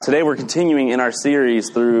Today we're continuing in our series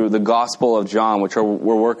through the Gospel of John,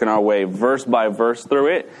 we're working our way verse by verse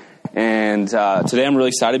through it. And today I'm really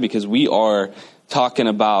excited because we are talking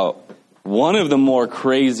about one of the more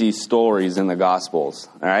crazy stories in the Gospels.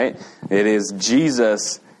 All right, it is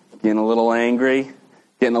Jesus getting a little angry,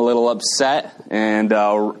 getting a little upset, and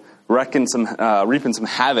reaping some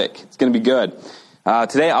havoc. It's going to be good.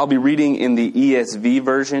 Today I'll be reading in the ESV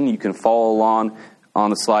version. You can follow along on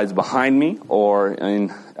the slides behind me or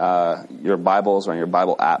in your Bibles or in your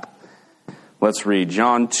Bible app. Let's read.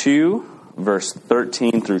 John 2, verse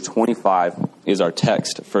 13 through 25 is our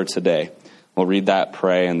text for today. We'll read that,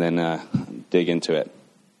 pray, and then dig into it.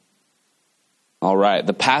 All right.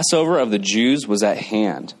 The Passover of the Jews was at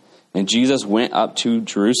hand, and Jesus went up to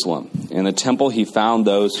Jerusalem. In the temple he found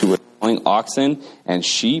those who were selling oxen and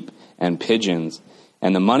sheep and pigeons,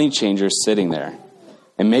 and the money changers sitting there.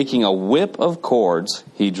 And making a whip of cords,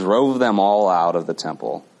 he drove them all out of the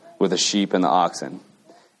temple with the sheep and the oxen.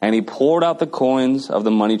 And he poured out the coins of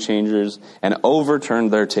the money changers and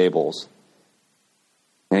overturned their tables.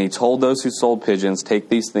 And he told those who sold pigeons, "Take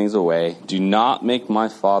these things away. Do not make my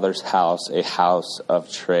Father's house a house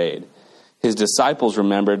of trade." His disciples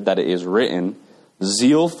remembered that it is written,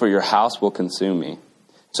 "Zeal for your house will consume me."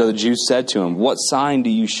 So the Jews said to him, "What sign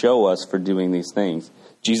do you show us for doing these things?"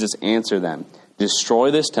 Jesus answered them, "Destroy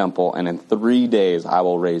this temple, and in 3 days I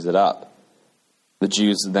will raise it up." The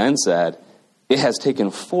Jews then said, "It has taken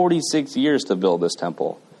 46 years to build this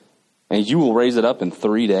temple, and you will raise it up in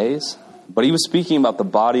 3 days?" But he was speaking about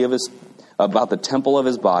the temple of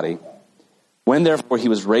his body. When therefore he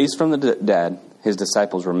was raised from the dead, his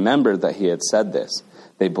disciples remembered that he had said this.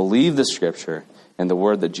 They believed the scripture and the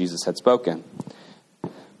word that Jesus had spoken.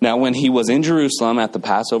 Now when he was in Jerusalem at the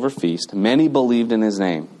Passover feast, many believed in his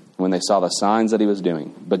name when they saw the signs that he was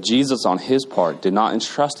doing. But Jesus, on his part, did not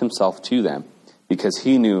entrust himself to them, because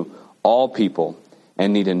he knew all people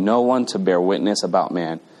and needed no one to bear witness about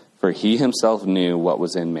man, for he himself knew what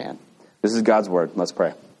was in man. This is God's word. Let's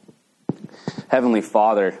pray. Heavenly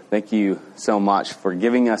Father, thank you so much for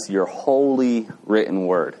giving us your holy written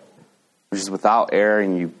word, which is without error,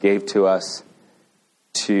 and you gave to us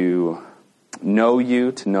to know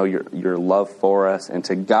you, to know your love for us, and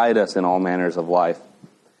to guide us in all manners of life.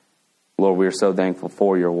 Lord, we are so thankful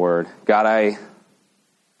for your word. God, I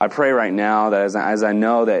pray right now that as I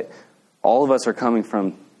know that all of us are coming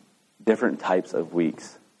from different types of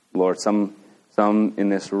weeks. Lord, some in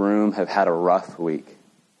this room have had a rough week.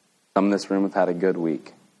 Some in this room have had a good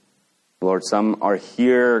week. Lord, some are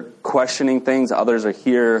here questioning things. Others are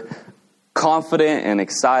here confident and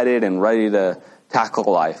excited and ready to tackle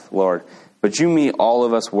life, Lord. But you meet all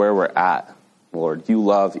of us where we're at. Lord, you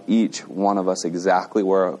love each one of us exactly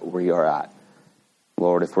where we are at.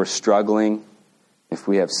 Lord, if we're struggling, if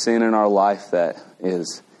we have sin in our life that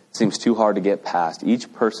seems too hard to get past,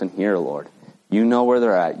 each person here, Lord, you know where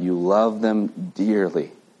they're at. You love them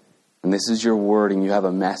dearly. And this is your word, and you have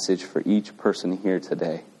a message for each person here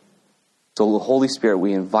today. So, Holy Spirit,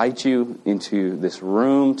 we invite you into this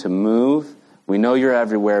room to move. We know you're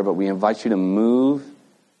everywhere, but we invite you to move.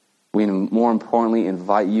 We, more importantly,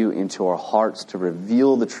 invite you into our hearts to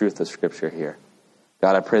reveal the truth of Scripture here.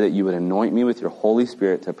 God, I pray that you would anoint me with your Holy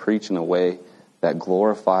Spirit to preach in a way that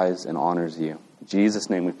glorifies and honors you. In Jesus'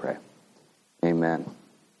 name we pray. Amen.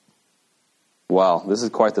 Well, this is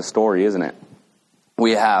quite the story, isn't it?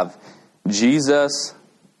 We have Jesus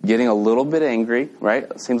getting a little bit angry, right?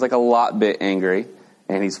 It seems like a lot bit angry,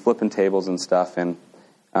 and he's flipping tables and stuff, and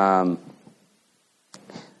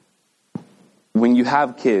when you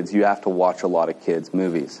have kids, you have to watch a lot of kids'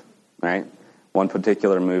 movies, right? One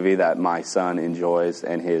particular movie that my son enjoys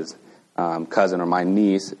and his cousin or my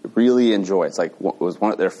niece really enjoy. It's like was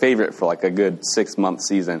one of their favorite for like a good 6-month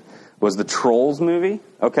season was the Trolls movie.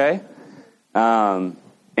 Okay,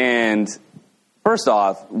 and first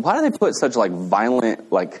off, why do they put such like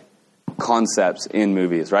violent like concepts in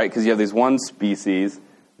movies, right? Because you have these one species,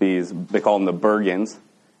 they call them the Bergens,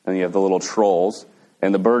 and you have the little trolls.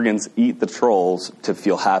 And the Bergens eat the trolls to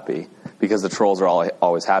feel happy, because the trolls are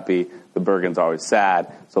always happy, the Bergens are always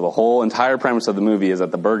sad. So the whole entire premise of the movie is that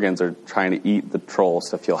the Bergens are trying to eat the trolls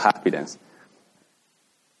to feel happiness.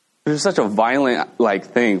 It's such a violent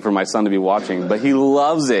thing for my son to be watching, but he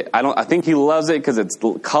loves it. I think he loves it because it's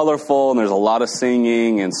colorful and there's a lot of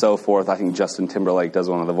singing and so forth. I think Justin Timberlake does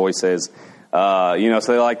one of the voices, so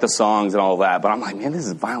they like the songs and all of that. But I'm like, man, this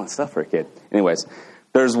is violent stuff for a kid. Anyways.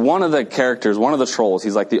 There's one of the characters, one of the trolls.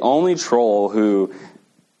 He's like the only troll who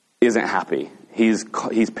isn't happy. He's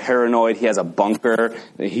paranoid. He has a bunker.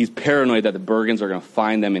 He's paranoid that the Bergens are going to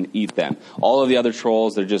find them and eat them. All of the other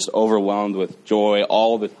trolls, they're just overwhelmed with joy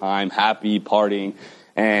all the time, happy, partying.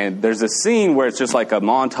 And there's a scene where it's just like a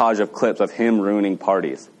montage of clips of him ruining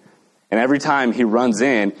parties. And every time he runs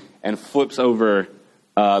in and flips over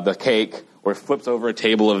the cake or flips over a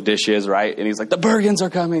table of dishes, right? And he's like, the Bergens are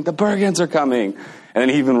coming, the Bergens are coming. And then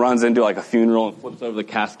he even runs into like a funeral and flips over the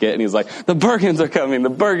casket and he's like, the Bergens are coming, the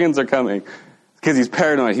Bergens are coming. Because he's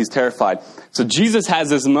paranoid, he's terrified. So Jesus has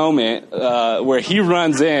this moment where he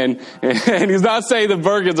runs in, and he's not saying the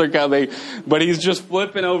Bergens are coming, but he's just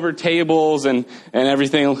flipping over tables and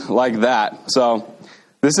everything like that. So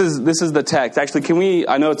this is the text. Actually, can we?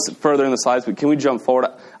 I know it's further in the slides, but can we jump forward?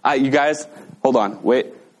 You guys, hold on, wait.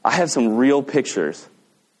 I have some real pictures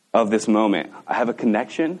of this moment. I have a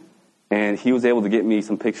connection, and he was able to get me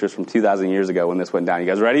some pictures from 2,000 years ago when this went down. You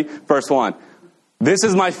guys ready? First one. This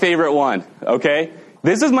is my favorite one, okay?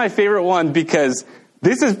 This is my favorite one because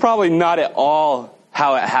this is probably not at all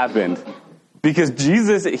how it happened. Because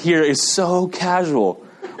Jesus here is so casual.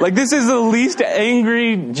 Like, this is the least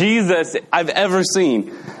angry Jesus I've ever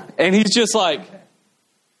seen. And he's just like,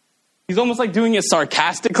 he's almost like doing it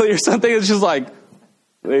sarcastically or something. It's just like,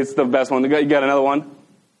 it's the best one. You got another one?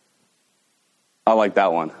 I like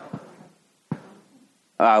that one.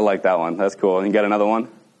 I like that one. That's cool. And you got another one?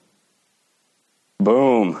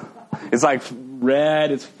 Boom. It's like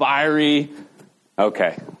red. It's fiery.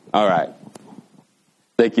 Okay. All right.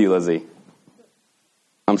 Thank you, Lizzie.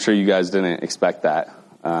 I'm sure you guys didn't expect that.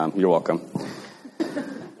 You're welcome.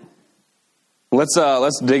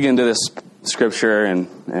 Let's dig into this scripture and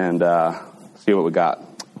see what we got.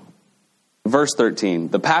 Verse 13.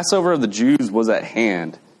 The Passover of the Jews was at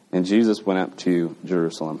hand, and Jesus went up to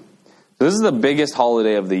Jerusalem. So this is the biggest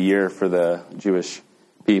holiday of the year for the Jewish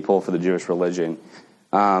people, for the Jewish religion.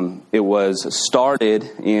 It was started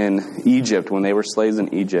in Egypt when they were slaves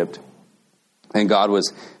in Egypt. And God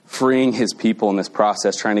was freeing his people in this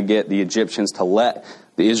process, trying to get the Egyptians to let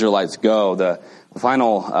the Israelites go. The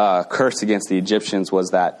final curse against the Egyptians was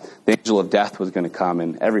that the angel of death was going to come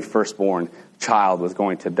and every firstborn child was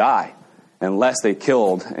going to die unless they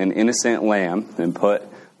killed an innocent lamb and put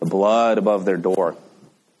the blood above their door.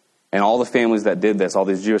 And all the families that did this, all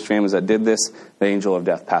these Jewish families that did this, the angel of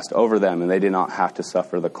death passed over them, and they did not have to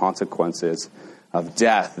suffer the consequences of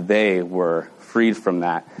death. They were freed from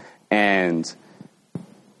that, and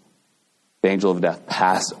the angel of death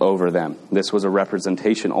passed over them. This was a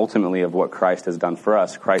representation, ultimately, of what Christ has done for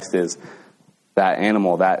us. Christ is that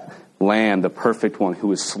animal, that lamb, the perfect one who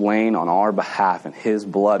was slain on our behalf, and his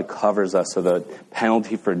blood covers us, so the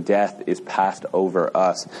penalty for death is passed over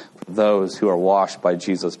us for those who are washed by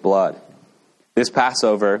Jesus' blood. This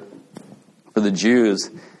Passover for the Jews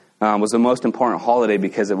was the most important holiday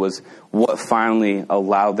because it was what finally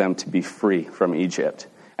allowed them to be free from Egypt,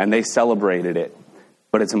 and they celebrated it.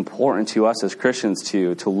 But it's important to us as Christians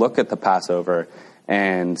to look at the Passover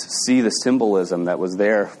and see the symbolism that was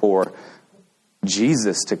there for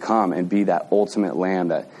Jesus to come and be that ultimate lamb,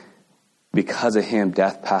 that because of him,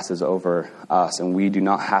 death passes over us and we do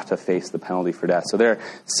not have to face the penalty for death. So they're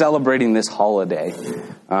celebrating this holiday.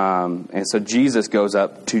 And so Jesus goes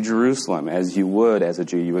up to Jerusalem, as you would as a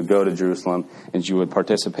Jew. You would go to Jerusalem and you would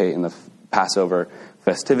participate in the Passover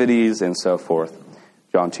festivities and so forth.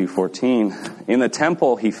 John 2:14. In the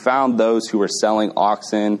temple, he found those who were selling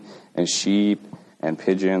oxen and sheep and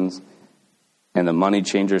pigeons, and the money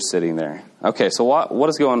changers sitting there. Okay, so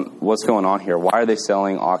what's going on here? Why are they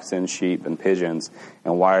selling oxen, sheep, and pigeons?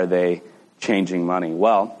 And why are they changing money?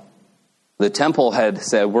 Well, the temple had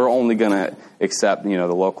said, we're only going to accept, the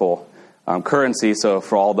local currency. So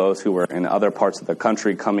for all those who were in other parts of the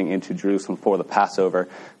country coming into Jerusalem for the Passover,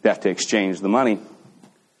 they have to exchange the money.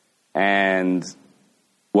 And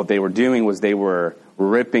what they were doing was they were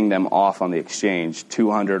ripping them off on the exchange,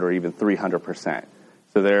 200 or even 300%.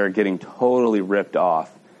 So they're getting totally ripped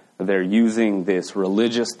off. They're using this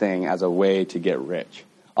religious thing as a way to get rich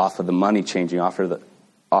off of the money changing, off of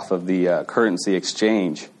the currency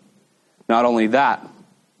exchange. Not only that,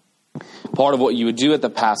 part of what you would do at the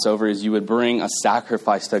Passover is you would bring a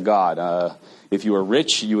sacrifice to God. If you were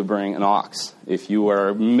rich, you would bring an ox. If you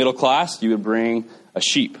were middle class, you would bring a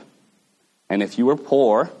sheep. And if you were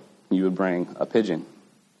poor, you would bring a pigeon.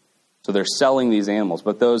 So they're selling these animals.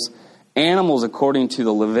 But those animals, according to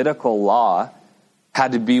the Levitical law,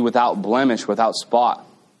 had to be without blemish, without spot.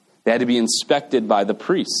 They had to be inspected by the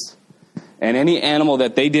priests. And any animal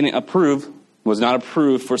that they didn't approve was not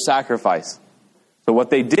approved for sacrifice. So what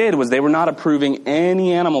they did was they were not approving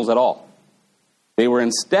any animals at all. They were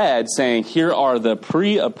instead saying, here are the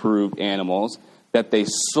pre-approved animals that they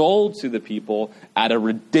sold to the people at a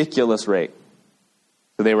ridiculous rate.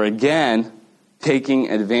 So they were again taking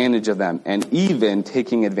advantage of them and even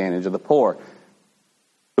taking advantage of the poor.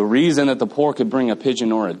 The reason that the poor could bring a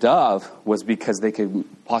pigeon or a dove was because they could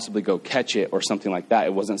possibly go catch it or something like that.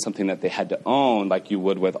 It wasn't something that they had to own like you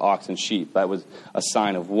would with ox and sheep. That was a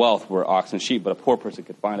sign of wealth were ox and sheep. But a poor person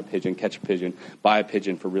could find a pigeon, catch a pigeon, buy a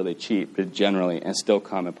pigeon for really cheap generally, and still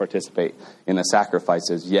come and participate in the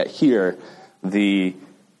sacrifices. Yet here, the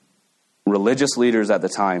religious leaders at the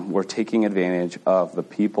time were taking advantage of the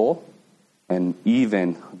people and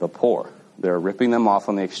even the poor. They're ripping them off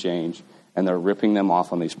on the exchange, and they're ripping them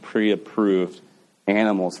off on these pre-approved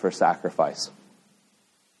animals for sacrifice.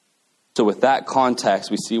 So with that context,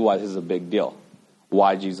 we see why this is a big deal,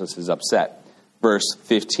 why Jesus is upset. Verse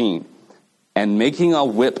 15, and making a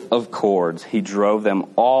whip of cords, he drove them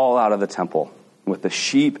all out of the temple with the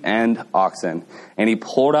sheep and oxen, and he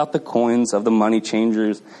pulled out the coins of the money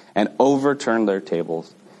changers and overturned their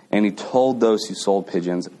tables. And he told those who sold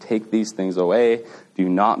pigeons, take these things away. Do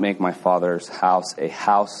not make my Father's house a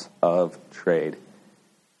house of trade.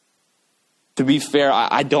 To be fair,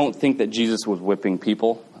 I don't think that Jesus was whipping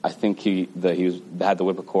people. I think he had the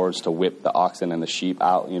whip of cords to whip the oxen and the sheep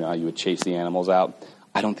out. You know, you would chase the animals out.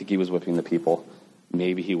 I don't think he was whipping the people.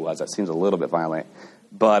 Maybe he was. That seems a little bit violent.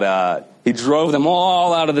 But he drove them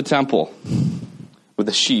all out of the temple with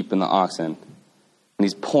the sheep and the oxen. And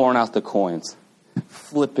he's pouring out the coins,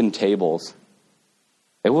 flipping tables.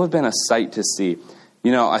 It would have been a sight to see.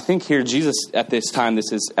 You know, I think here Jesus at this time,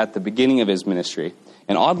 this is at the beginning of his ministry.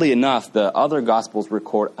 And oddly enough, the other Gospels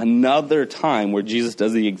record another time where Jesus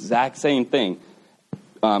does the exact same thing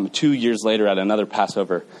 2 years later at another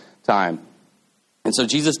Passover time. And so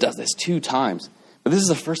Jesus does this 2 times. But this is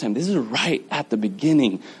the first time. This is right at the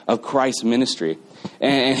beginning of Christ's ministry.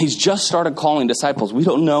 And he's just started calling disciples. We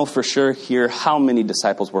don't know for sure here how many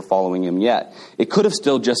disciples were following him yet. It could have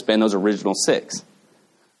still just been those original 6.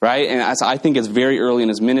 Right? And I think it's very early in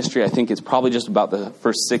his ministry. I think it's probably just about the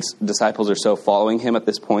first 6 disciples or so following him at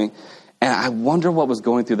this point. And I wonder what was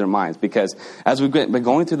going through their minds. Because as we've been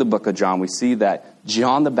going through the book of John, we see that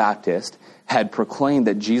John the Baptist had proclaimed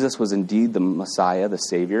that Jesus was indeed the Messiah, the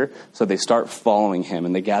Savior. So they start following him.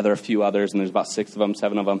 And they gather a few others. And there's about 6 of them,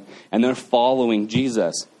 7 of them. And they're following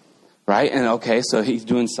Jesus. Right? And okay, so he's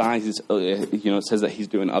doing signs. He's, it says that he's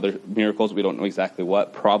doing other miracles. We don't know exactly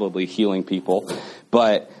what. Probably healing people.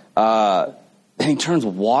 But then he turns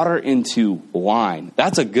water into wine.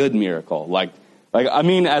 That's a good miracle. Like I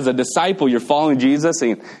mean, as a disciple, you're following Jesus,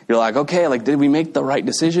 and you're like, okay, like, did we make the right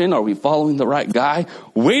decision? Are we following the right guy?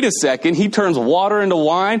 Wait a second. He turns water into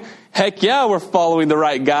wine. Heck yeah, we're following the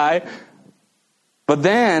right guy. But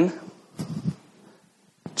then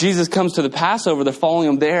Jesus comes to the Passover. They're following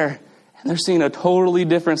him there. And they're seeing a totally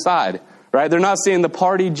different side, right? They're not seeing the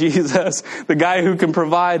party Jesus, the guy who can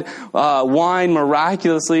provide wine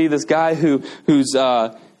miraculously, this guy who's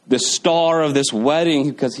the star of this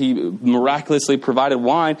wedding because he miraculously provided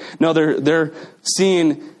wine. No, they're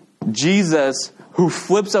seeing Jesus who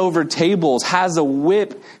flips over tables, has a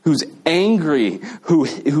whip, who's angry,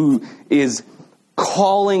 who is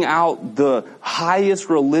calling out the highest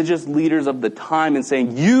religious leaders of the time and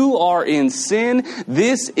saying, you are in sin.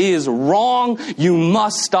 This is wrong. You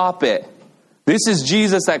must stop it. This is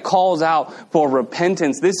Jesus that calls out for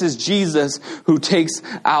repentance. This is Jesus who takes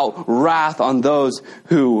out wrath on those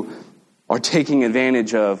who are taking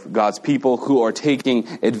advantage of God's people, who are taking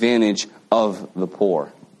advantage of the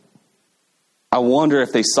poor. I wonder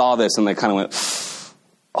if they saw this and they kind of went,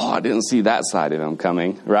 oh, I didn't see that side of him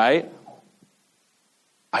coming, right?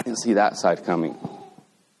 I didn't see that side coming.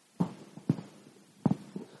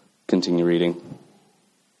 Continue reading.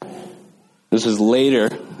 This is later,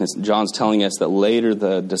 as John's telling us that later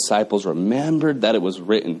the disciples remembered that it was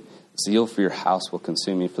written, zeal for your house will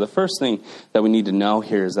consume you. For the first thing that we need to know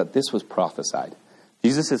here is that this was prophesied.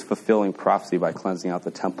 Jesus is fulfilling prophecy by cleansing out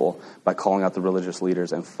the temple, by calling out the religious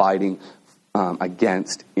leaders and fighting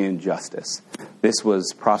against injustice. This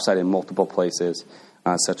was prophesied in multiple places,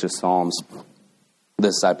 such as Psalms. The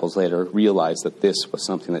disciples later realized that this was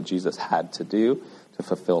something that Jesus had to do to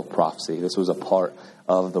fulfill prophecy. This was a part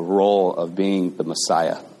of the role of being the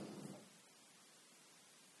Messiah.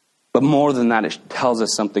 But more than that, it tells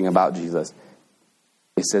us something about Jesus.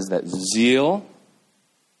 It says that zeal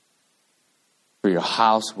for your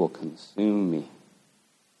house will consume me.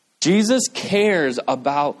 Jesus cares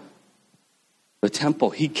about the temple.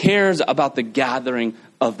 He cares about the gathering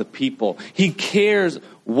of the people. He cares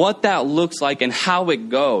what that looks like and how it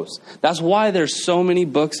goes. That's why there's so many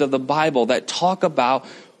books of the Bible that talk about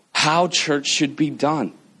how church should be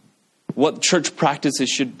done, what church practices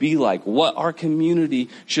should be like, what our community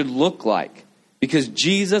should look like. Because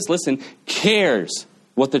Jesus, listen, cares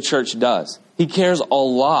what the church does. He cares a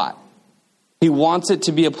lot. He wants it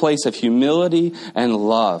to be a place of humility and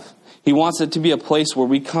love. He wants it to be a place where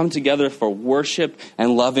we come together for worship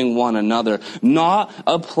and loving one another, not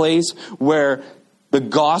a place where the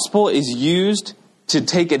gospel is used to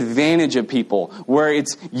take advantage of people, where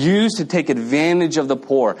it's used to take advantage of the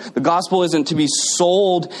poor. The gospel isn't to be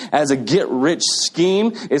sold as a get-rich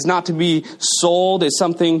scheme. It's not to be sold as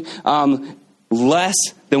something less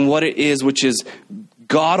than what it is, which is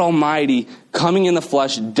God Almighty coming in the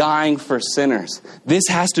flesh, dying for sinners. This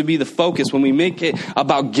has to be the focus. When we make it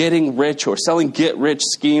about getting rich or selling get-rich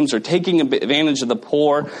schemes or taking advantage of the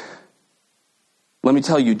poor, let me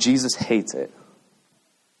tell you, Jesus hates it.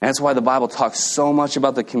 And that's why the Bible talks so much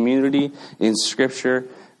about the community in Scripture,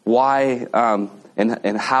 why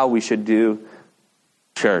and how we should do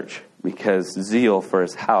church. Because zeal for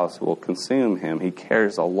his house will consume him. He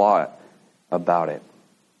cares a lot about it.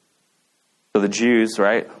 So the Jews,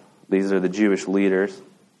 right? These are the Jewish leaders.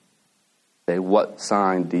 Say, what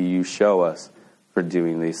sign do you show us for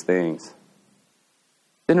doing these things?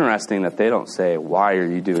 It's interesting that they don't say, why are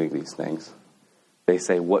you doing these things? They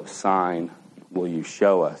say, what sign will you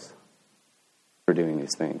show us for doing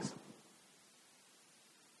these things?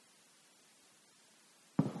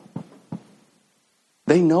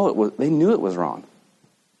 They knew it was wrong.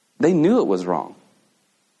 They knew it was wrong.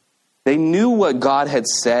 They knew what God had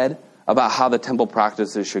said about how the temple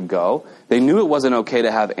practices should go. They knew it wasn't okay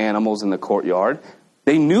to have animals in the courtyard.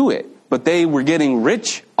 They knew it, but they were getting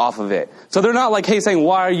rich off of it. So they're not like, hey, saying,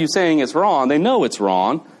 why are you saying it's wrong? They know it's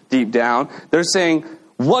wrong deep down. They're saying,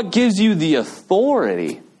 what gives you the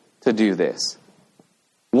authority to do this?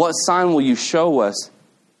 What sign will you show us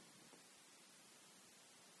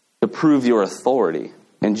to prove your authority?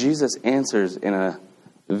 And Jesus answers in a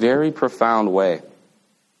very profound way.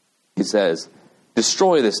 He says,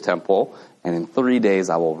 destroy this temple, and in 3 days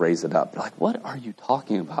I will raise it up. They're like, what are you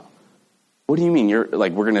talking about? What do you mean? You're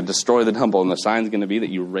like, we're going to destroy the temple, and the sign's going to be that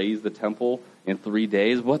you raise the temple in 3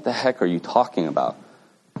 days? What the heck are you talking about?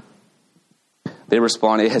 They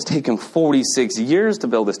respond, it has taken 46 years to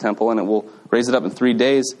build this temple, and it will raise it up in 3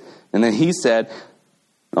 days. And then he said,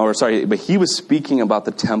 but he was speaking about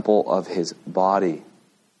the temple of his body.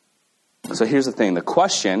 So here's the thing. The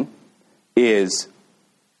question is,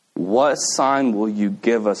 what sign will you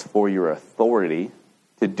give us for your authority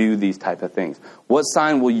to do these type of things? What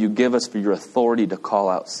sign will you give us for your authority to call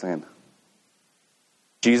out sin?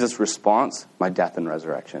 Jesus' response, my death and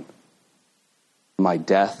resurrection. My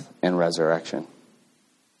death and resurrection.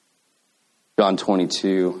 John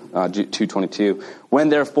 2:22. When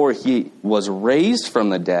therefore he was raised from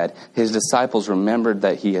the dead, his disciples remembered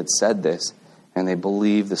that he had said this, and they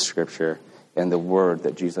believed the scripture and the word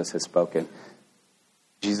that Jesus has spoken.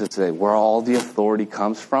 Jesus said, where all the authority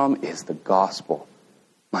comes from is the gospel.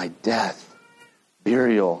 My death,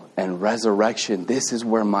 burial, and resurrection. This is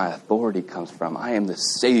where my authority comes from. I am the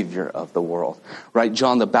Savior of the world. Right?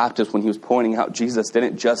 John the Baptist, when he was pointing out Jesus,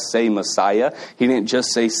 didn't just say Messiah. He didn't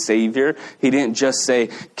just say Savior. He didn't just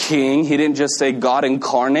say King. He didn't just say God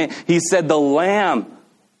incarnate. He said the Lamb.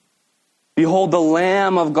 Behold, the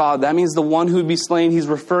Lamb of God. That means the one who would be slain. He's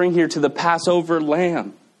referring here to the Passover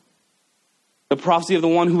Lamb. The prophecy of the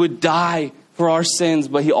one who would die for our sins,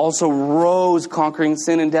 but he also rose conquering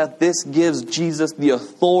sin and death. This gives Jesus the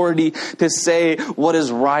authority to say what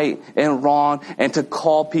is right and wrong and to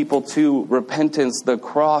call people to repentance. The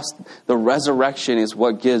cross, the resurrection is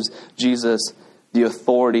what gives Jesus the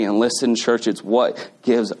authority. And listen, church, it's what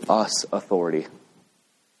gives us authority.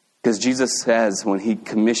 Because Jesus says when he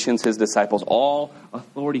commissions his disciples, all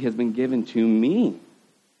authority has been given to me.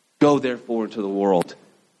 Go therefore into the world.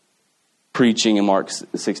 Preaching in Mark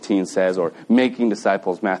 16 says, or making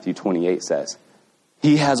disciples, Matthew 28 says.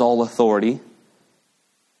 He has all authority,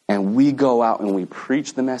 and we go out and we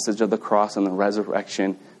preach the message of the cross and the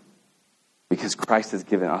resurrection because Christ has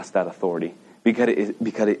given us that authority. Because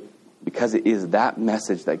it is that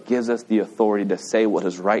message that gives us the authority to say what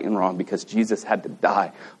is right and wrong, because Jesus had to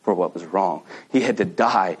die for what was wrong. He had to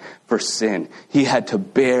die for sin. He had to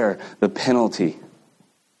bear the penalty.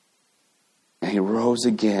 And he rose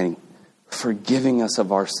again, forgiving us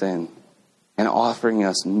of our sin and offering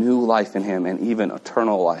us new life in him and even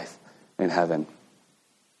eternal life in heaven.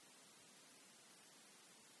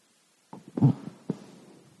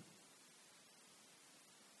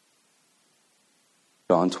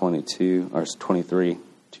 John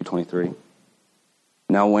 2:23.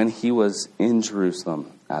 Now when he was in Jerusalem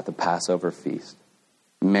at the Passover feast,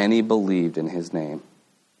 many believed in his name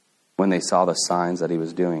when they saw the signs that he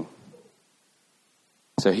was doing.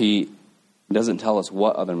 So he doesn't tell us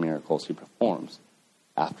what other miracles he performs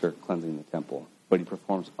after cleansing the temple, but he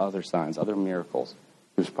performs other signs, other miracles.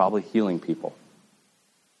 He was probably healing people.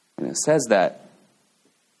 And it says that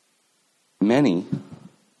many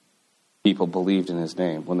people believed in his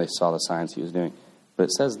name when they saw the signs he was doing. But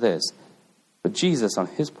it says this, but Jesus, on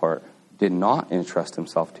his part, did not entrust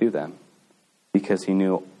himself to them because he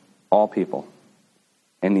knew all people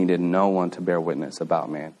and needed no one to bear witness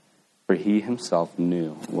about man, for he himself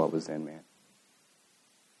knew what was in man.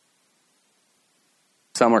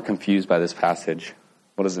 Some are confused by this passage.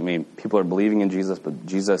 What does it mean? People are believing in Jesus, but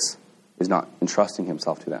Jesus is not entrusting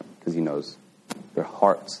himself to them because he knows their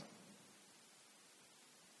hearts.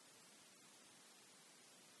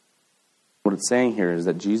 What it's saying here is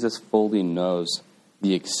that Jesus fully knows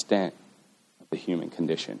the extent of the human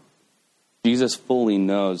condition. Jesus fully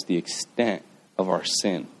knows the extent of our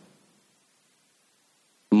sin.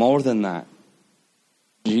 More than that,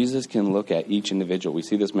 Jesus can look at each individual. We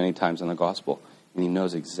see this many times in the gospel, and he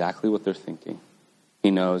knows exactly what they're thinking. He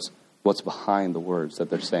knows what's behind the words that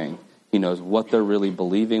they're saying. He knows what they're really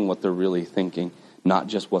believing, what they're really thinking, not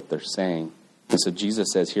just what they're saying. And so Jesus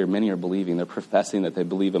says here, many are believing. They're professing that they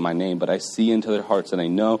believe in my name, but I see into their hearts and I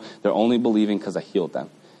know they're only believing because I healed them.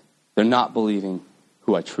 They're not believing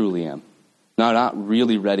who I truly am. They're not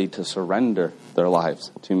really ready to surrender their lives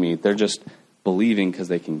to me. They're just believing because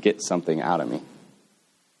they can get something out of me.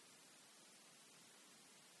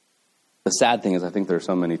 The sad thing is I think there are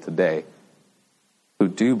so many today who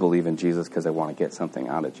do believe in Jesus because they want to get something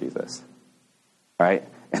out of Jesus. Right?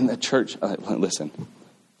 And the church, listen,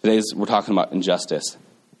 we're talking about injustice.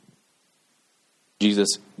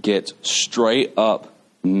 Jesus gets straight up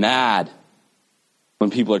mad when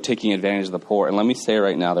people are taking advantage of the poor. And let me say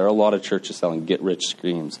right now, there are a lot of churches selling get-rich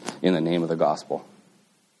schemes in the name of the gospel.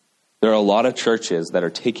 There are a lot of churches that are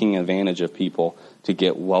taking advantage of people to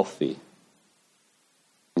get wealthy.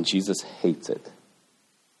 And Jesus hates it.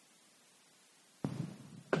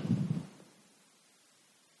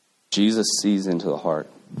 Jesus sees into the heart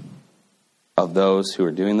of those who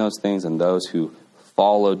are doing those things and those who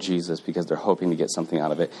follow Jesus because they're hoping to get something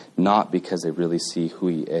out of it, not because they really see who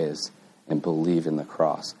he is and believe in the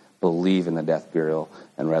cross, believe in the death, burial,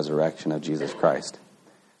 and resurrection of Jesus Christ.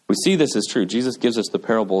 We see this is true. Jesus gives us the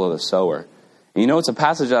parable of the sower. And it's a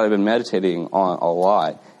passage that I've been meditating on a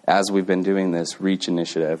lot as we've been doing this Reach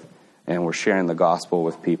initiative, and we're sharing the gospel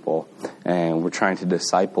with people, and we're trying to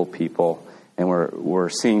disciple people. And we're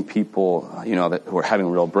seeing people, that who are having a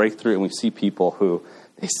real breakthrough. And we see people who,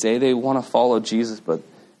 they say they want to follow Jesus, but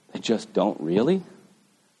they just don't really.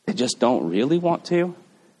 They just don't really want to.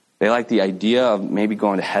 They like the idea of maybe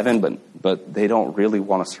going to heaven, but they don't really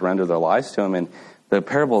want to surrender their lives to him. And the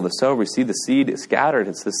parable of the sower, we see the seed is scattered.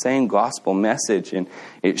 It's the same gospel message. And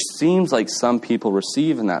it seems like some people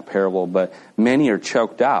receive in that parable, but many are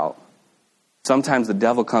choked out. Sometimes the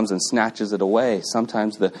devil comes and snatches it away.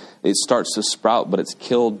 Sometimes it starts to sprout, but it's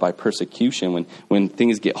killed by persecution. When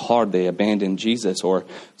things get hard, they abandon Jesus. Or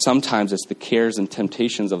sometimes it's the cares and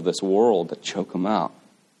temptations of this world that choke them out.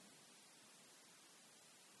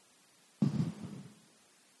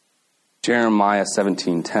 Jeremiah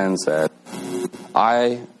 17:10 said,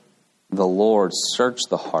 I, the Lord, search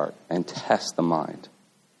the heart and test the mind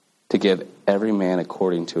to give every man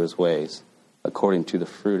according to his ways, according to the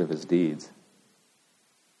fruit of his deeds.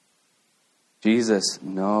 Jesus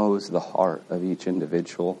knows the heart of each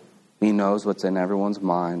individual. He knows what's in everyone's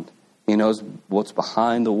mind. He knows what's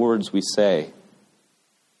behind the words we say.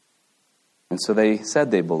 And so they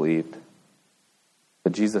said they believed,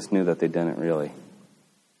 but Jesus knew that they didn't really.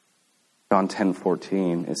 John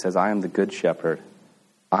 10:14, it says, I am the good shepherd.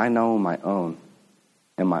 I know my own,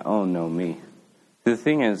 and my own know me. The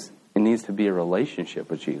thing is, it needs to be a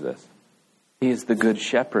relationship with Jesus. He is the good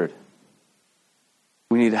shepherd.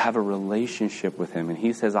 We need to have a relationship with him. And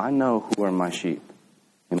he says, I know who are my sheep,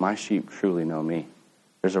 and my sheep truly know me.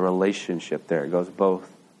 There's a relationship there. It goes both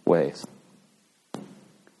ways.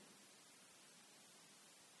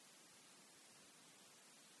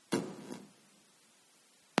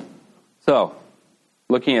 So,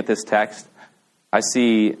 looking at this text, I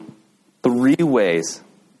see 3 ways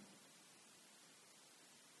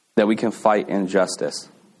that we can fight injustice.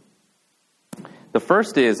 The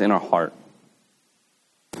first is in our heart.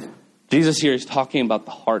 Jesus here is talking about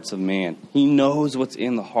the hearts of man. He knows what's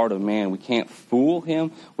in the heart of man. We can't fool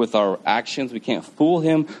him with our actions. We can't fool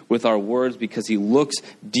him with our words because he looks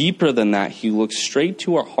deeper than that. He looks straight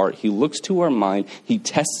to our heart. He looks to our mind. He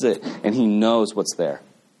tests it, and he knows what's there.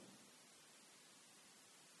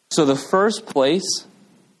 So the first place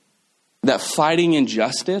that fighting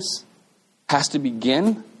injustice has to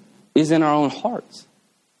begin is in our own hearts.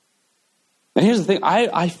 And here's the thing.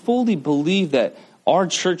 I fully believe that our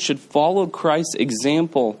church should follow Christ's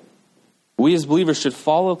example We as believers should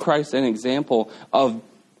follow Christ an example of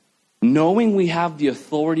knowing we have the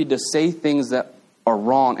authority to say things that are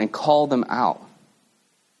wrong and call them out.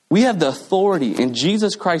 We have the authority in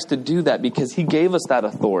Jesus Christ to do that because he gave us that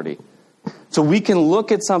authority. So we can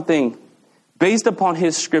look at something based upon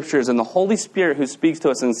his scriptures and the Holy Spirit who speaks to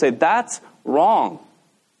us and say, that's wrong.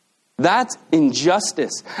 That's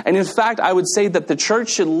injustice. And in fact, I would say that the church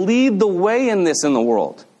should lead the way in this in the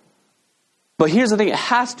world. But here's the thing, it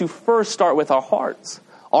has to first start with our hearts,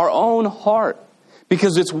 our own heart.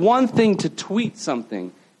 Because it's one thing to tweet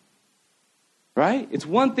something, right? It's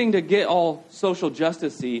one thing to get all social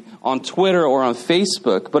justice-y on Twitter or on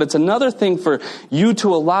Facebook, but it's another thing for you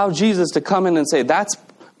to allow Jesus to come in and say, that's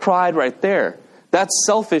pride right there. That's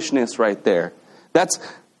selfishness right there. That's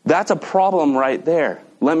a problem right there.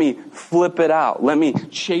 Let me flip it out. Let me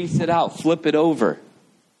chase it out, flip it over.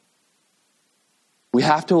 We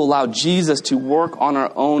have to allow Jesus to work on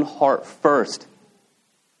our own heart first.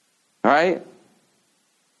 All right?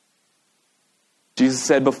 Jesus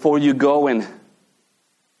said, before you go and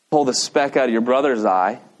pull the speck out of your brother's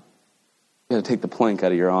eye, you got to take the plank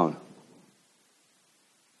out of your own.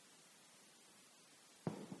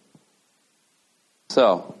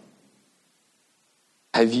 So,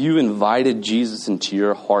 have you invited Jesus into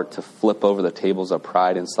your heart to flip over the tables of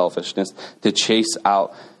pride and selfishness, to chase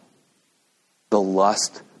out the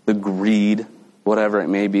lust, the greed, whatever it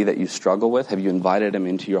may be that you struggle with? Have you invited him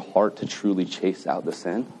into your heart to truly chase out the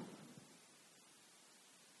sin?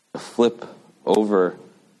 To flip over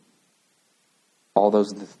all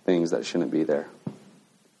those things that shouldn't be there.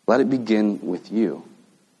 Let it begin with you.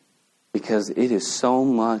 Because it is so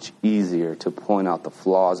much easier to point out the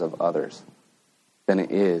flaws of others than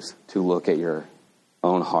it is to look at your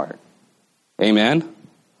own heart. Amen?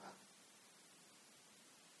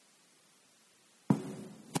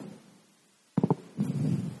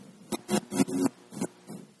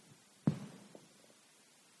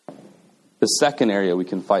 The second area we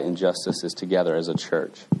can fight injustice is together as a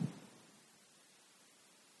church. It's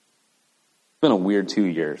been a weird 2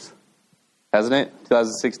 years, hasn't it?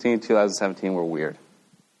 2016, 2017 were weird. I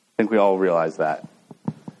think we all realize that.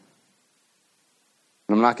 And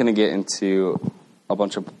I'm not going to get into a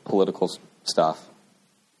bunch of political stuff,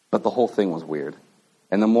 but the whole thing was weird.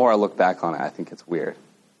 And the more I look back on it, I think it's weird.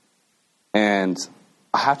 And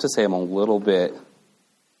I have to say I'm a little bit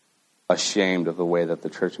ashamed of the way that the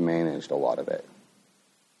church managed a lot of it.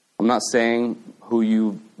 I'm not saying who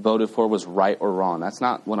you voted for was right or wrong. That's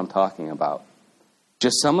not what I'm talking about.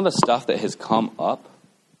 Just some of the stuff that has come up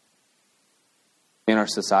in our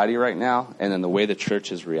society right now, and then the way the church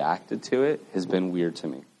has reacted to it has been weird to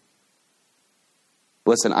me.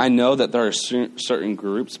 Listen, I know that there are certain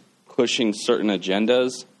groups pushing certain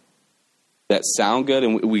agendas that sound good,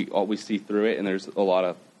 and we see through it, and there's a lot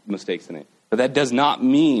of mistakes in it. But that does not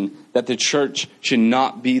mean that the church should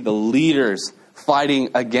not be the leaders fighting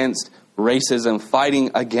against racism,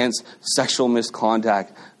 fighting against sexual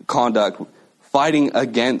misconduct, fighting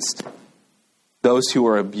against those who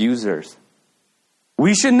are abusers.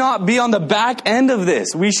 We should not be on the back end of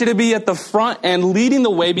this. We should be at the front end leading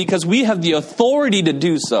the way because we have the authority to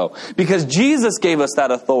do so. Because Jesus gave us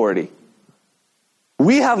that authority.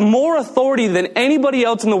 We have more authority than anybody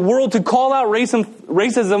else in the world to call out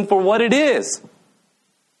racism for what it is.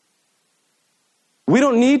 We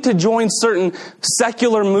don't need to join certain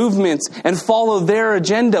secular movements and follow their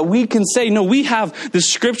agenda. We can say, no, we have the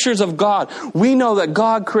scriptures of God. We know that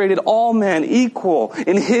God created all men equal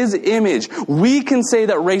in his image. We can say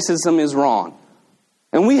that racism is wrong.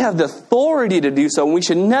 And we have the authority to do so. And we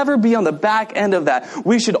should never be on the back end of that.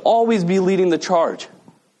 We should always be leading the charge.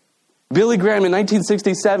 Billy Graham in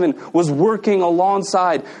 1967 was working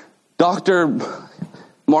alongside Dr.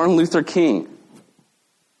 Martin Luther King.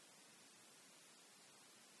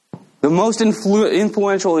 The most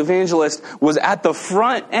influential evangelist was at the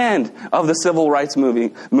front end of the civil rights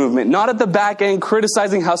movement, not at the back end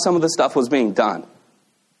criticizing how some of the stuff was being done.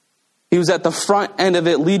 He was at the front end of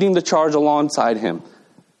it, leading the charge alongside him.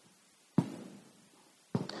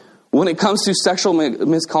 When it comes to sexual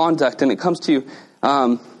misconduct and it comes to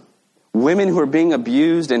women who are being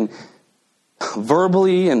abused and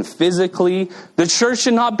verbally and physically, the church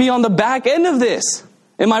should not be on the back end of this.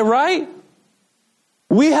 Am I right?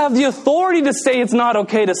 We have the authority to say it's not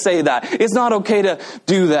okay to say that. It's not okay to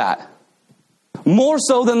do that. More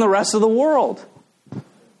so than the rest of the world.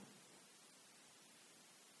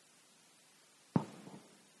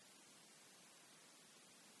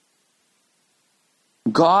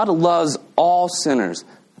 God loves all sinners,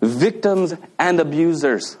 victims and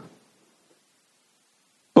abusers.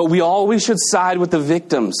 But we always should side with the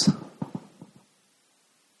victims.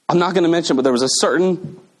 I'm not going to mention, but there was a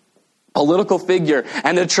certain political figure,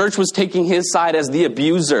 and the church was taking his side as the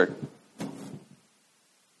abuser.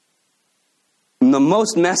 And the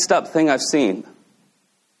most messed up thing I've seen.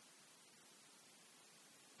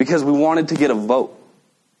 Because we wanted to get a vote.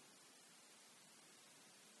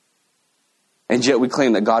 And yet we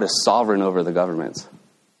claim that God is sovereign over the governments.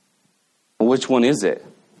 Well, which one is it?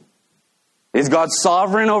 Is God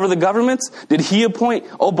sovereign over the governments? Did he appoint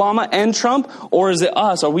Obama and Trump? Or is it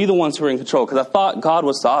us? Are we the ones who are in control? Because I thought God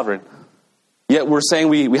was sovereign. Yet we're saying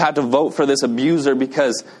we had to vote for this abuser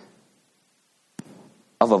because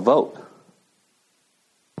of a vote.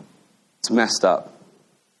 It's messed up.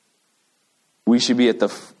 We should be at the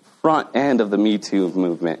front end of the Me Too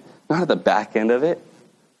movement, not at the back end of it.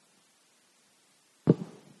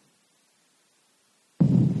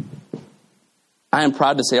 I am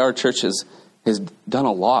proud to say our church has done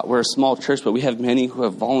a lot. We're a small church, but we have many who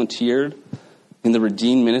have volunteered in the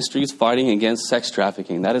Redeemed Ministries fighting against sex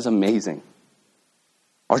trafficking. That is amazing.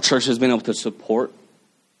 Our church has been able to support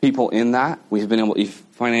people in that. We have been able to,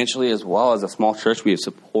 financially as well as a small church, we have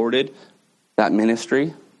supported that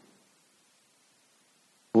ministry.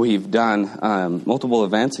 We've done multiple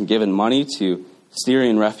events and given money to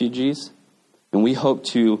Syrian refugees. And we hope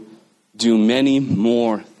to do many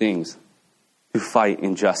more things to fight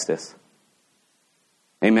injustice.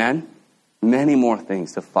 Amen? Many more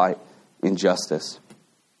things to fight injustice.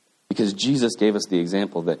 Because Jesus gave us the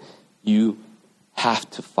example that you have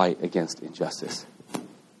to fight against injustice.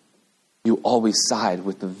 You always side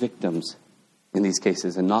with the victims in these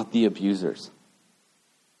cases and not the abusers.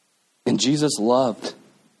 And Jesus loved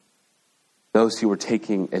those who were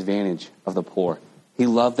taking advantage of the poor. He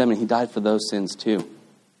loved them and he died for those sins too.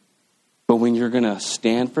 But when you're going to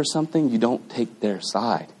stand for something, you don't take their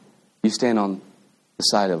side. You stand on the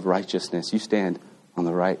side of righteousness. You stand on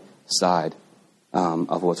the right side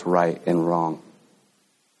of what's right and wrong.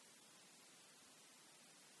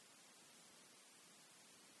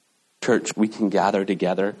 Church, we can gather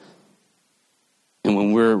together. And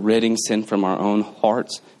when we're ridding sin from our own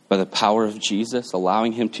hearts by the power of Jesus,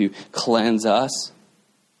 allowing him to cleanse us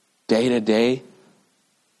day to day,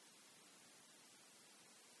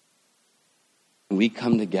 when we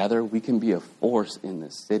come together, we can be a force in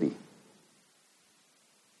this city.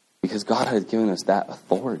 Because God has given us that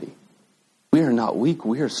authority. We are not weak,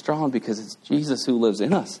 we are strong because it's Jesus who lives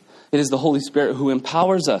in us. It is the Holy Spirit who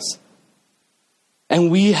empowers us.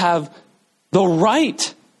 And we have the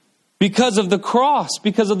right, because of the cross,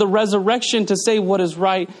 because of the resurrection, to say what is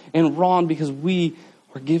right and wrong, because we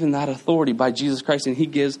are given that authority by Jesus Christ, and he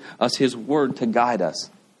gives us his word to guide us.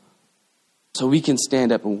 So we can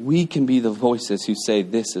stand up and we can be the voices who say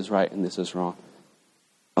this is right and this is wrong.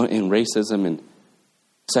 In racism and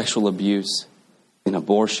sexual abuse, in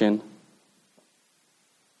abortion.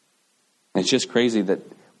 And it's just crazy that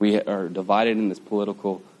we are divided in this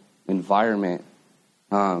political environment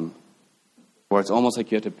where it's almost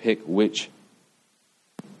like you have to pick which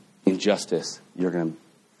injustice you're going to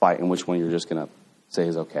fight and which one you're just going to say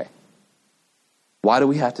is okay. Why do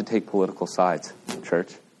we have to take political sides,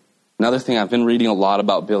 church? Another thing, I've been reading a lot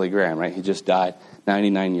about Billy Graham, right? He just died,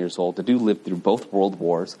 99 years old. The dude lived through both world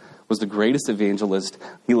wars, was the greatest evangelist.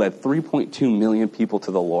 He led 3.2 million people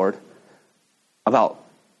to the Lord. I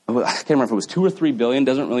can't remember if it was 2 or 3 billion,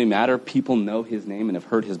 doesn't really matter. People know his name and have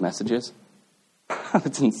heard his messages.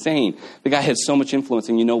 That's insane. The guy has so much influence,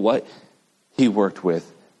 and you know what? He worked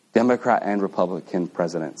with Democrat and Republican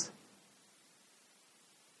presidents.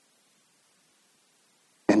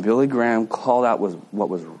 And Billy Graham called out what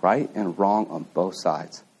was right and wrong on both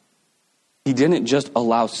sides. He didn't just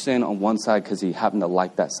allow sin on one side because he happened to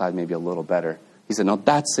like that side maybe a little better. He said, no,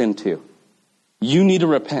 that's sin too. You need to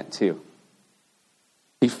repent too.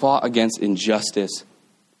 He fought against injustice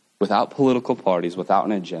without political parties, without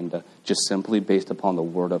an agenda, just simply based upon the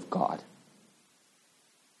word of God.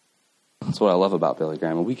 That's what I love about Billy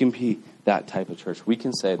Graham. And we can be that type of church. We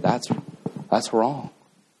can say that's wrong.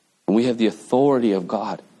 And we have the authority of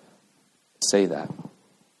God to say that.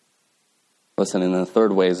 Listen, and the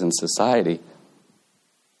third way is in society.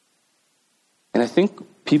 And I think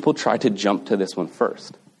people try to jump to this one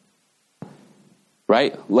first.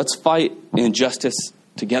 Right? Let's fight injustice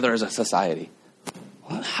together as a society.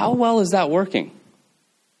 How well is that working?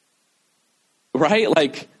 Right?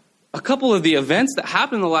 Like, a couple of the events that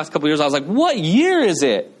happened in the last couple of years, I was like, what year is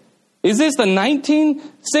it? Is this the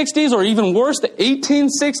 1960s or even worse, the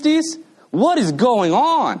 1860s? What is going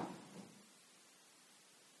on?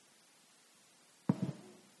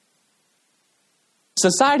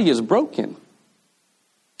 Society is broken.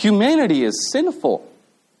 Humanity is sinful.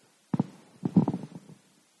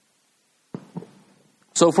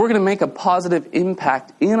 So if we're going to make a positive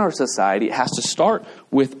impact in our society, it has to start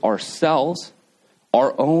with ourselves,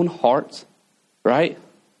 our own hearts, right?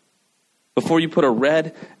 Before you put a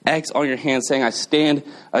red X on your hand saying, I stand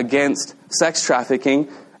against sex trafficking,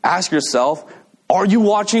 ask yourself, are you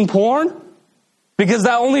watching porn? Because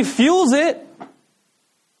that only fuels it.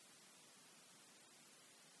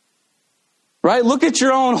 Right? Look at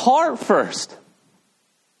your own heart first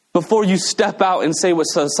before you step out and say what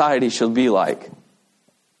society should be like.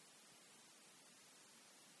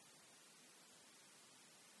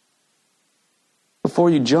 Before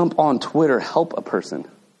you jump on Twitter, help a person.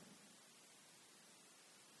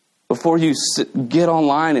 Before you get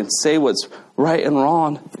online and say what's right and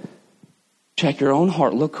wrong, check your own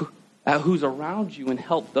heart. Look at who's around you and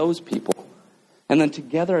help those people. And then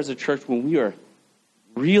together as a church, when we are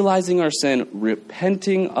realizing our sin,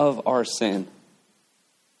 repenting of our sin,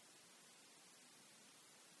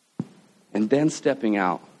 and then stepping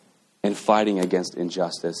out and fighting against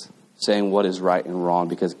injustice, saying what is right and wrong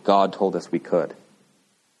because God told us we could,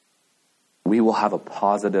 we will have a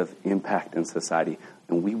positive impact in society,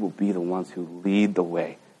 and we will be the ones who lead the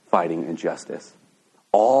way fighting injustice.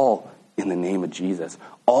 All in the name of Jesus.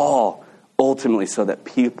 All ultimately so that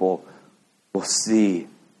people will see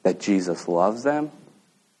that Jesus loves them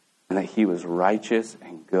and that he was righteous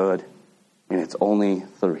and good, and it's only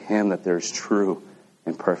through him that there's true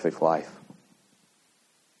and perfect life.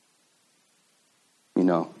 You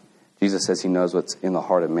know, Jesus says he knows what's in the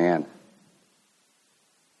heart of man.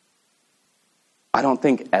 I don't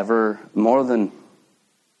think now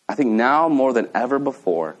more than ever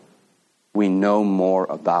before, we know more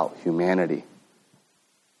about humanity.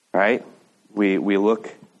 Right? We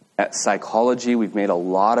look at psychology. We've made a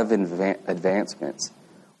lot of advancements.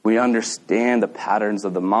 We understand the patterns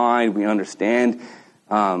of the mind. We understand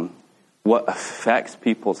what affects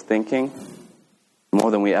people's thinking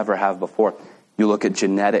more than we ever have before. You look at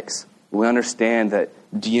genetics. We understand that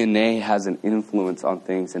DNA has an influence on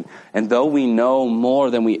things. And though we know more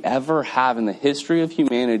than we ever have in the history of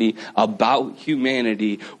humanity about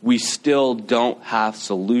humanity, we still don't have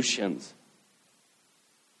solutions.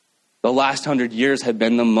 The last 100 years have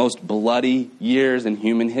been the most bloody years in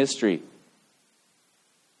human history.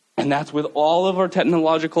 And that's with all of our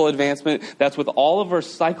technological advancement. That's with all of our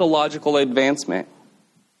psychological advancement.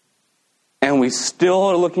 And we still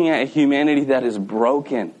are looking at a humanity that is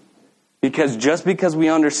broken. Because just because we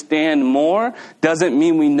understand more doesn't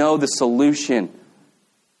mean we know the solution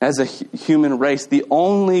as a human race. The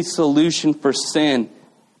only solution for sin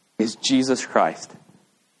is Jesus Christ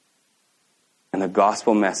and the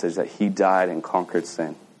gospel message that he died and conquered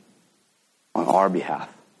sin on our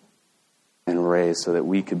behalf and raised so that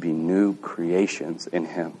we could be new creations in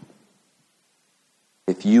him.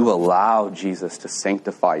 If you allow Jesus to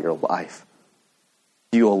sanctify your life,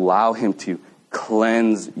 you allow him to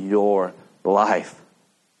cleanse your life,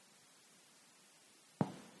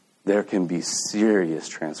 there can be serious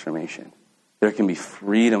transformation. There can be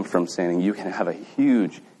freedom from sin, and you can have a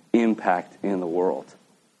huge impact in the world.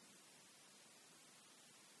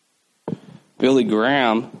 Billy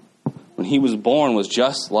Graham, when he was born, was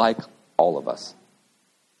just like all of us.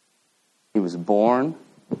 He was born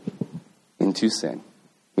into sin.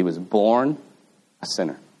 He was born a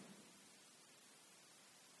sinner.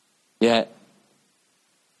 Yet,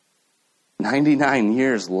 99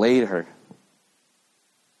 years later,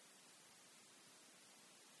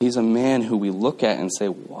 he's a man who we look at and say,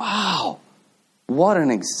 wow, what an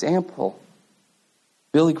example.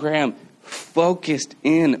 Billy Graham focused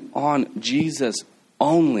in on Jesus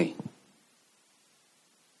only.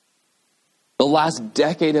 The last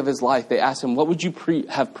decade of his life, they asked him, what would you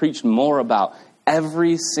have preached more about?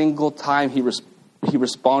 Every single time he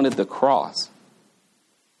responded, the cross.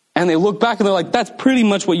 And they look back and they're like, that's pretty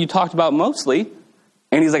much what you talked about mostly.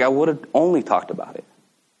 And he's like, I would have only talked about it.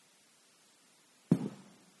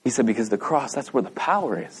 He said, because the cross, that's where the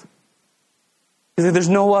power is. He said, there's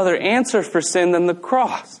no other answer for sin than the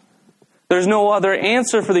cross. There's no other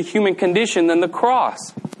answer for the human condition than the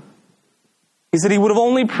cross. He said he would have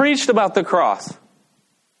only preached about the cross.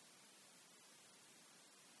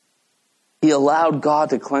 He allowed God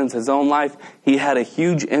to cleanse his own life. He had a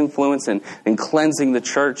huge influence in cleansing the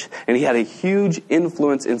church, and he had a huge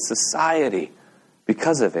influence in society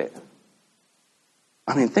because of it.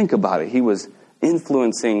 I mean, think about it. He was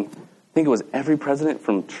influencing, I think it was every president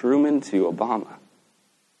from Truman to Obama.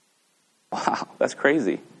 Wow, that's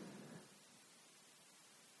crazy.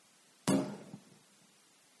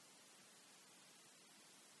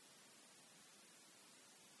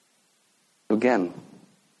 Again,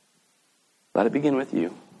 let it begin with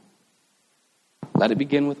you. Let it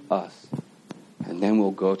begin with us. And then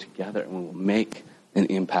we'll go together and we'll make an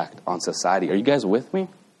impact on society. Are you guys with me?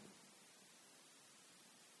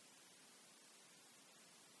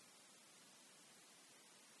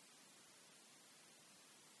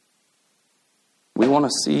 We want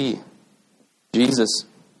to see Jesus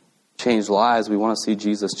change lives. We want to see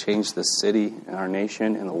Jesus change the city and our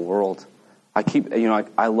nation and the world.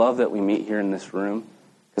 I love that we meet here in this room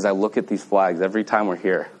because I look at these flags every time we're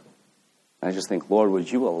here. And I just think, Lord,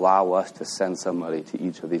 would you allow us to send somebody to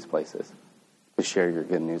each of these places to share your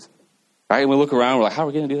good news? Right? And we look around, we're like, how are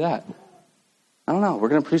we going to do that? I don't know. We're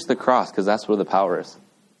going to preach the cross because that's where the power is.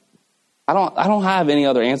 I don't have any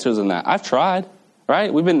other answers than that. I've tried,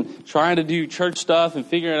 right? We've been trying to do church stuff and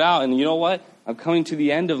figure it out. And you know what? I'm coming to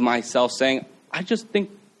the end of myself saying, I just think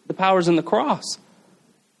the power's in the cross.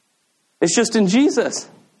 It's just in Jesus.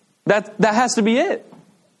 That has to be it.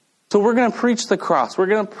 So we're going to preach the cross. We're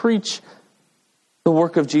going to preach the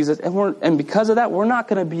work of Jesus. And because of that, we're not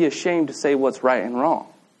going to be ashamed to say what's right and wrong.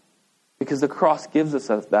 Because the cross gives us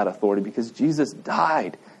that authority. Because Jesus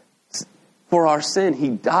died for our sin. He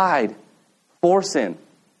died for sin.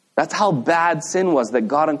 That's how bad sin was, that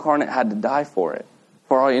God incarnate had to die for it.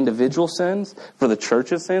 For our individual sins, for the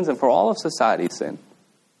church's sins, and for all of society's sin.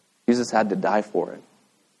 Jesus had to die for it.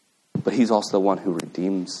 But he's also the one who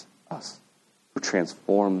redeems us, who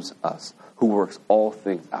transforms us, who works all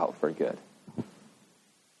things out for good.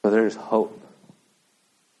 So there's hope.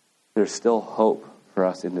 There's still hope for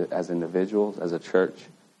us as individuals, as a church,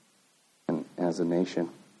 and as a nation,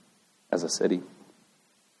 as a city.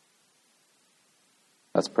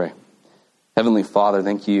 Let's pray. Heavenly Father,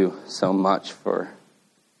 thank you so much for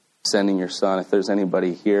sending your Son. If there's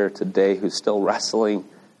anybody here today who's still wrestling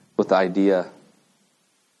with the idea,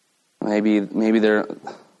 maybe they're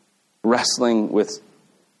wrestling with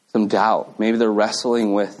some doubt. Maybe they're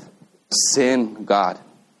wrestling with sin, God.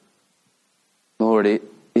 Lord, it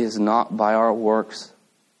is not by our works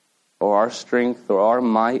or our strength or our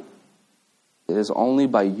might. It is only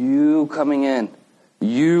by you coming in,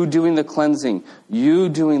 you doing the cleansing, you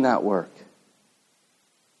doing that work.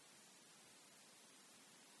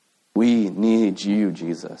 We need you,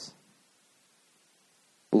 Jesus.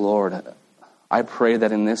 Lord, I pray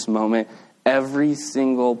that in this moment, every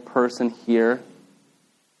single person here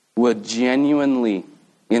would genuinely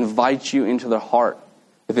invite you into their heart.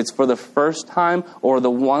 If it's for the first time or the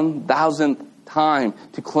 1,000th time,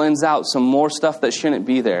 to cleanse out some more stuff that shouldn't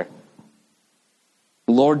be there.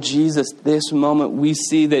 Lord Jesus, this moment we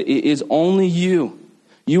see that it is only you.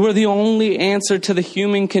 You are the only answer to the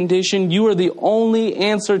human condition. You are the only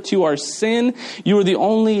answer to our sin. You are the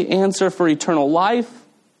only answer for eternal life.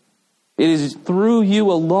 It is through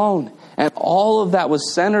you alone. And all of that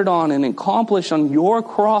was centered on and accomplished on your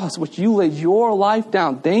cross, which you laid your life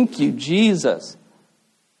down. Thank you, Jesus.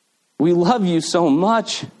 We love you so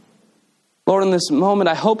much. Lord, in this moment,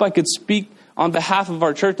 I hope I could speak on behalf of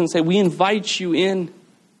our church and say, we invite you in.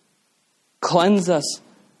 Cleanse us.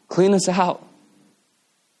 Clean us out.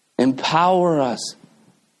 Empower us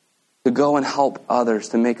to go and help others,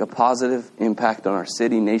 to make a positive impact on our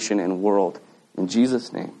city, nation, and world. In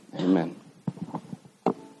Jesus' name, amen.